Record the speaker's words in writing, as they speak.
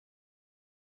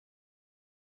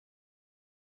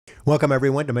Welcome,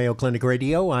 everyone, to Mayo Clinic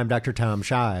Radio. I'm Dr. Tom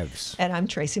Shives. And I'm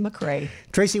Tracy McRae.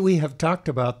 Tracy, we have talked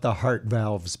about the heart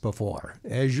valves before.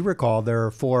 As you recall, there are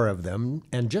 4 of them.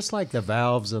 And just like the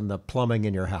valves and the plumbing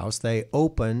in your house, they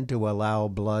open to allow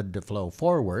blood to flow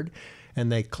forward,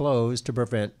 and they close to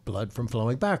prevent blood from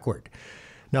flowing backward.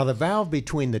 Now, the valve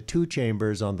between the 2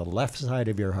 chambers on the left side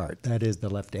of your heart, that is the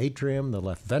left atrium, the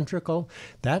left ventricle,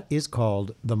 that is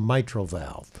called the mitral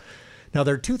valve. Now,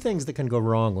 there are 2 things that can go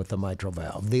wrong with the mitral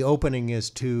valve. The opening is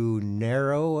too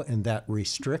narrow, and that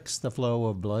restricts the flow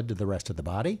of blood to the rest of the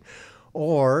body,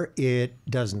 or it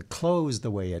doesn't close the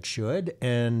way it should,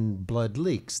 and blood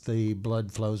leaks. The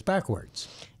blood flows backwards.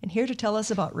 And here to tell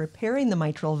us about repairing the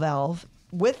mitral valve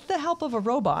with the help of a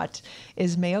robot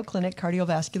is Mayo Clinic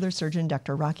cardiovascular surgeon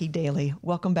Dr. Rocky Daly.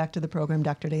 Welcome back to the program,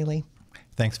 Dr. Daly.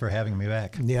 Thanks for having me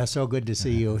back. Yeah, so good to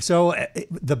see you. So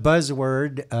the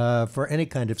buzzword for any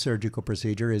kind of surgical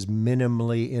procedure is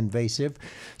minimally invasive.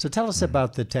 So tell us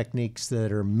about the techniques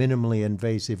that are minimally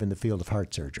invasive in the field of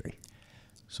heart surgery.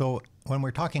 So when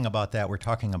we're talking about that, we're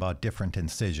talking about different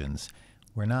incisions.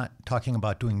 We're not talking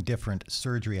about doing different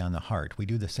surgery on the heart. We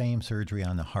do the same surgery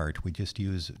on the heart. We just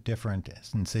use different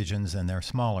incisions, and they're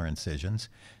smaller incisions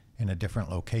in a different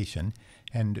location.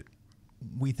 And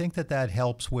we think that that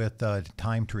helps with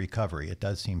time to recovery. It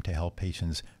does seem to help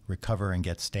patients recover and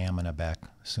get stamina back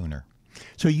sooner.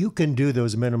 So you can do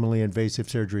those minimally invasive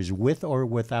surgeries with or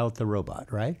without the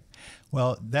robot, right?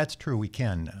 Well, that's true. We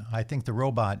can. I think the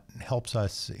robot helps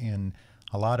us in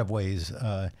a lot of ways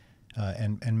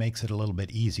and makes it a little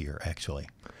bit easier, actually.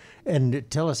 And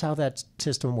tell us how that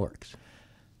system works.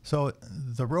 So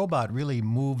the robot really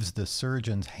moves the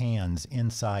surgeon's hands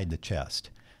inside the chest.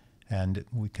 And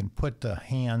we can put the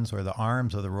hands or the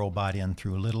arms of the robot in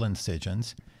through little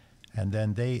incisions, and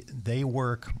then they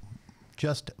work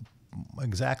just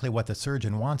exactly what the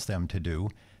surgeon wants them to do,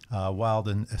 while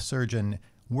the surgeon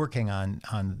working on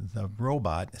the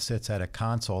robot sits at a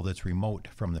console that's remote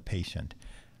from the patient.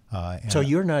 So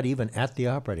you're not even at the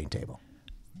operating table?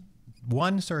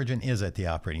 One surgeon is at the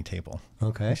operating table.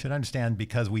 Okay. You should understand,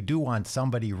 because we do want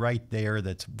somebody right there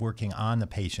that's working on the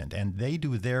patient, and they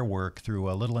do their work through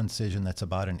a little incision that's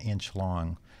about an inch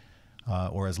long,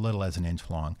 or as little as an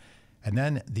inch long. And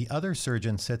then the other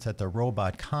surgeon sits at the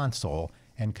robot console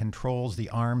and controls the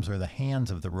arms or the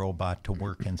hands of the robot to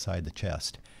work inside the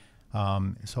chest.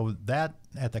 So that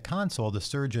at the console, the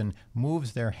surgeon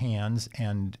moves their hands,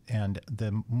 and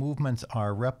the movements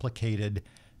are replicated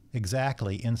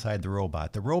exactly inside the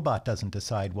robot. The robot doesn't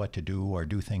decide what to do or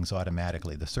do things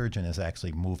automatically. The surgeon is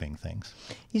actually moving things.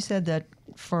 You said that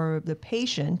for the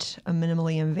patient, a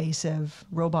minimally invasive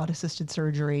robot-assisted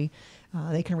surgery,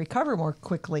 they can recover more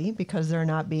quickly because they're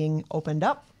not being opened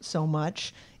up so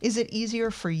much. Is it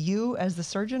easier for you as the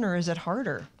surgeon, or is it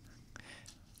harder?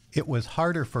 It was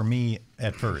harder for me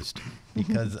at first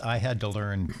because I had to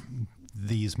learn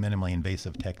these minimally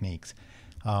invasive techniques.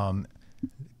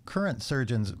 Current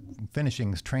surgeons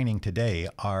finishing training today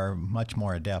are much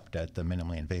more adept at the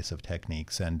minimally invasive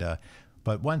techniques,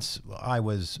 but once I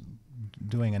was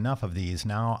doing enough of these,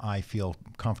 now I feel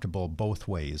comfortable both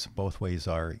ways. Both ways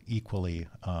are equally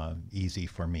easy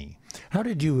for me. How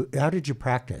did you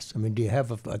practice? I mean, do you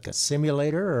have a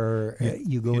simulator, or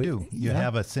you go? You do. You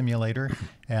have a simulator,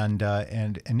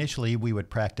 and initially we would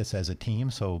practice as a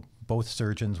team. So both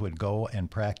surgeons would go and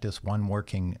practice, one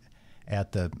working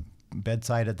at the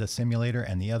bedside of the simulator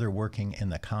and the other working in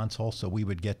the console. So we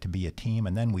would get to be a team,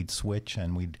 and then we'd switch,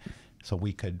 and so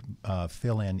we could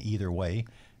fill in either way.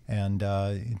 And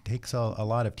it takes a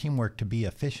lot of teamwork to be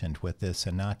efficient with this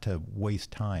and not to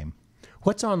waste time.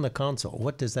 What's on the console?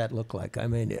 What does that look like? I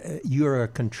mean, you're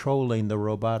controlling the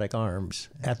robotic arms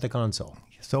at the console.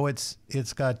 So it's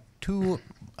got 2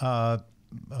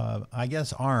 I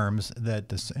guess arms that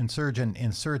the surgeon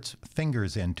inserts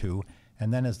fingers into,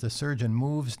 and then as the surgeon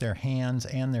moves their hands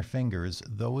and their fingers,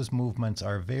 those movements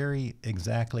are very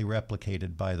exactly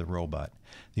replicated by the robot.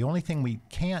 The only thing we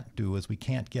can't do is we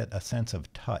can't get a sense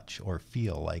of touch or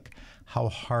feel, like how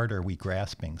hard are we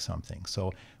grasping something.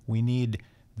 So we need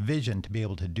vision to be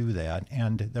able to do that,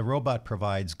 and the robot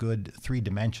provides good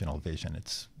 3-dimensional vision,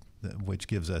 which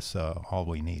gives us all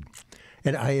we need.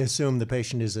 And I assume the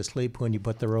patient is asleep when you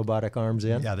put the robotic arms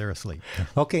in? Yeah, they're asleep.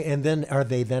 Okay, and then are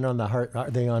they then on the heart? Are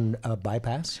they on a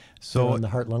bypass? So on the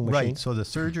heart-lung machine? Right, so the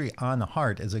surgery on the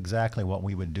heart is exactly what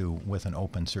we would do with an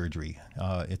open surgery.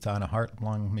 It's on a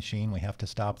heart-lung machine. We have to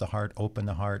stop the heart, open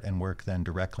the heart, and work then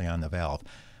directly on the valve.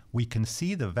 We can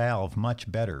see the valve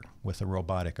much better with a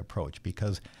robotic approach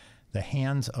because the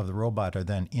hands of the robot are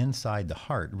then inside the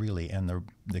heart, really, and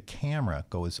the camera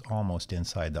goes almost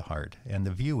inside the heart, and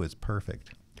the view is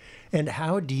perfect. And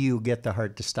how do you get the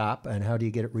heart to stop, and how do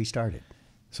you get it restarted?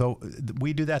 So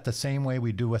we do that the same way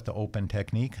we do with the open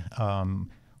technique.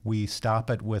 We stop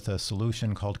it with a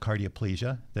solution called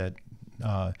cardioplasia that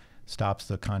stops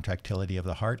the contractility of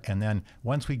the heart. And then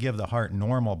once we give the heart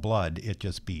normal blood, it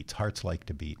just beats. Hearts like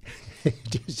to beat. It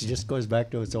just goes back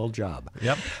to its old job.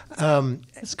 Yep.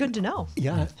 It's good to know.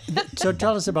 Yeah. So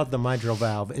tell us about the mitral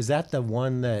valve. Is that the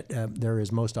one that there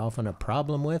is most often a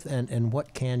problem with, and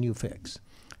what can you fix?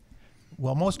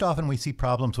 Well, most often we see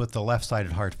problems with the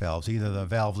left-sided heart valves, either the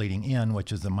valve leading in,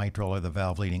 which is the mitral, or the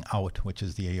valve leading out, which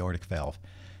is the aortic valve.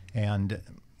 And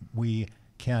we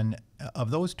can, of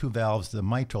those two valves, the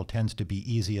mitral tends to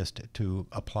be easiest to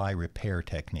apply repair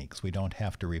techniques. We don't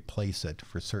have to replace it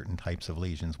for certain types of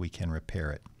lesions. We can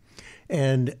repair it.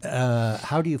 And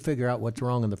how do you figure out what's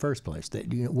wrong in the first place?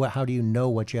 How do you know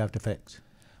what you have to fix?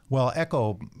 Well,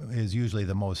 echo is usually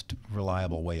the most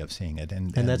reliable way of seeing it.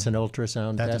 And that's an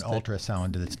ultrasound test? That's an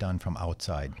ultrasound that's done from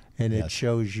outside. And it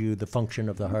shows you the function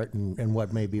of the heart and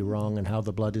what may be wrong and how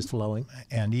the blood is flowing?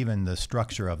 And even the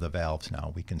structure of the valves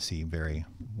now we can see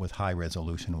with high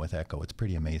resolution with echo. It's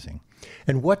pretty amazing.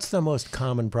 And what's the most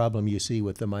common problem you see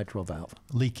with the mitral valve?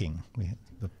 Leaking.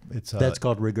 That's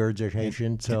called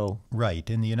regurgitation. Right.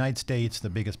 In the United States, the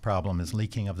biggest problem is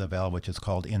leaking of the valve, which is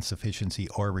called insufficiency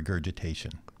or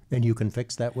regurgitation. And you can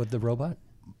fix that with the robot?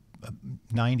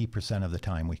 90% of the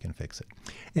time we can fix it.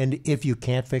 And if you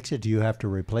can't fix it, do you have to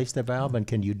replace the valve, and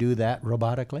can you do that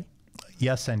robotically?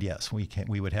 Yes and yes.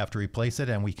 We would have to replace it,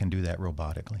 and we can do that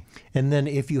robotically. And then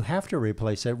if you have to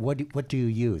replace it, what do you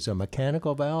use? A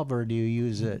mechanical valve, or do you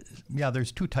use a... Yeah,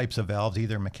 there's two types of valves,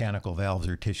 either mechanical valves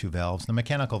or tissue valves. The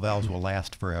mechanical valves will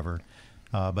last forever,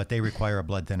 but they require a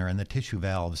blood thinner, and the tissue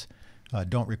valves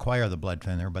don't require the blood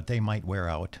thinner, but they might wear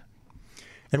out.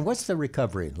 And what's the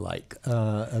recovery like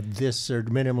of this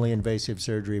minimally invasive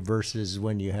surgery versus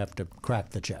when you have to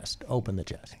crack the chest, open the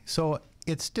chest? So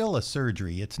it's still a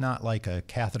surgery. It's not like a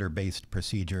catheter-based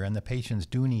procedure, and the patients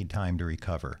do need time to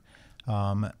recover.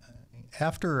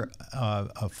 After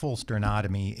a full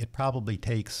sternotomy, it probably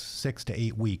takes 6 to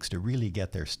 8 weeks to really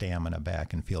get their stamina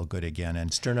back and feel good again. And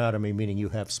sternotomy meaning you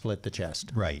have split the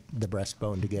chest, right? The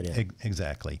breastbone to get in.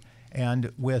 Exactly.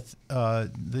 And with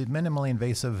the minimally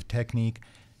invasive technique,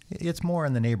 it's more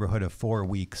in the neighborhood of 4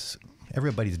 weeks.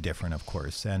 Everybody's different, of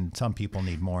course, and some people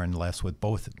need more and less with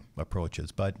both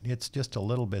approaches, but it's just a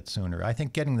little bit sooner. I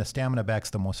think getting the stamina back is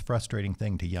the most frustrating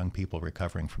thing to young people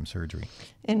recovering from surgery.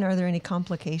 And are there any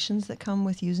complications that come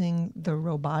with using the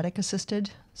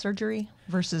robotic-assisted surgery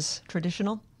versus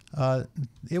traditional?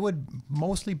 It would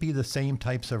mostly be the same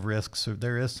types of risks.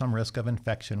 There is some risk of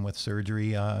infection with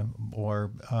surgery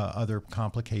or other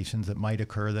complications that might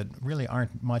occur that really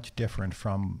aren't much different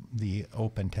from the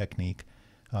open technique.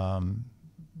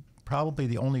 Probably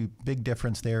the only big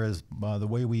difference there is the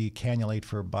way we cannulate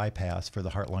for bypass for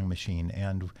the heart-lung machine,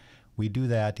 and we do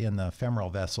that in the femoral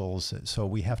vessels, so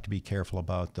we have to be careful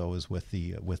about those with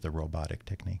the robotic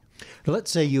technique.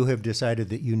 Let's say you have decided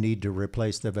that you need to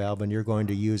replace the valve and you're going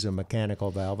to use a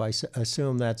mechanical valve. I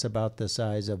assume that's about the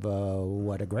size of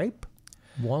a grape?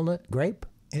 Walnut grape?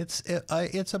 It's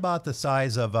about the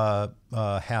size of a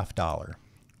 $50.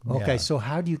 Okay, yeah. So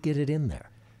how do you get it in there?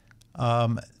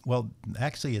 Well,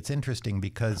 actually, it's interesting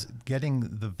because getting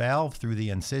the valve through the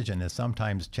incision is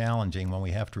sometimes challenging when we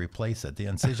have to replace it. The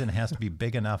incision has to be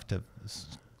big enough to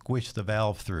squish the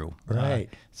valve through. Right.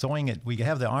 Sewing it, we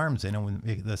have the arms in, and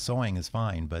the sewing is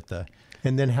fine. But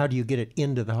and then how do you get it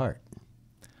into the heart?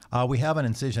 We have an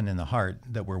incision in the heart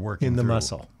that we're working in the through.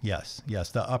 muscle. Yes,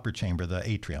 the upper chamber, the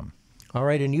atrium. All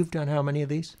right, and you've done how many of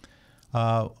these?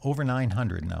 Over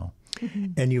 900 now.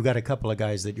 And you've got a couple of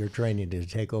guys that you're training to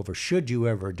take over should you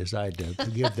ever decide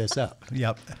to give this up.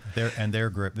 Yep, they're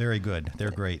very good. They're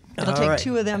great. It'll take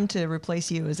 2 of them to replace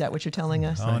you. Is that what you're telling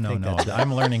us? Oh, no.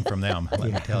 I'm learning from them,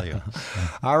 let me tell you.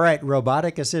 All right,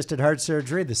 robotic-assisted heart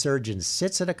surgery. The surgeon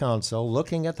sits at a console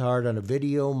looking at the heart on a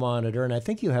video monitor, and I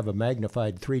think you have a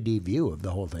magnified 3D view of the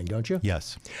whole thing, don't you?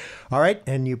 Yes. All right,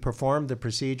 and you perform the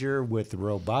procedure with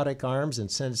robotic arms,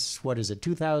 and since,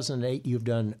 2008, you've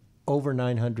done over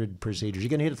 900 procedures. You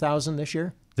going to hit 1,000 this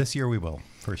year? This year we will,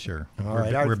 for sure. All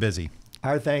right. We're busy.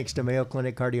 Our thanks to Mayo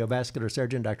Clinic cardiovascular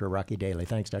surgeon, Dr. Rocky Daly.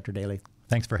 Thanks, Dr. Daly.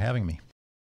 Thanks for having me.